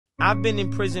I've been in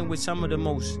prison with some of the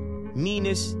most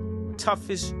meanest,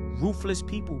 toughest, ruthless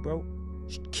people, bro.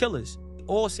 Killers.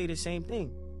 All say the same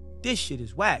thing. This shit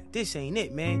is whack. This ain't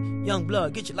it, man. Young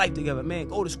blood, get your life together, man.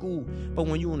 Go to school. But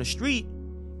when you on the street,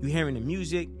 you hearing the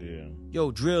music. Yeah.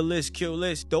 Yo, drill this, kill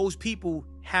this. Those people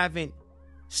haven't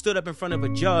stood up in front of a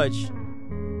judge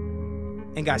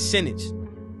and got sentenced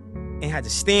and had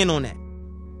to stand on that.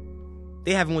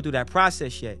 They haven't went through that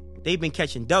process yet. They've been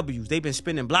catching W's. They've been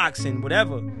spinning blocks and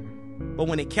whatever. But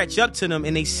when they catch up to them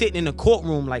and they sitting in the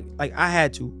courtroom like I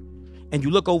had to, and you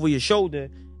look over your shoulder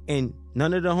and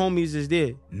none of the homies is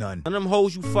there. None of them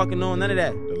hoes you fucking on, none of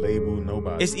that. The label,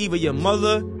 nobody. It's either your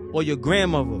mother or your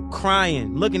grandmother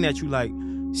crying, looking at you like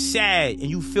sad, and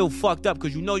you feel fucked up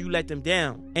because you know you let them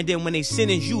down. And then when they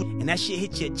sentence you and that shit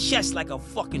hit your chest like a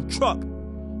fucking truck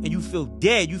and you feel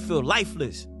dead, you feel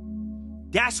lifeless.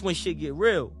 That's when shit get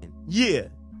real. Yeah,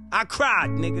 I cried,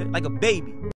 nigga, like a baby.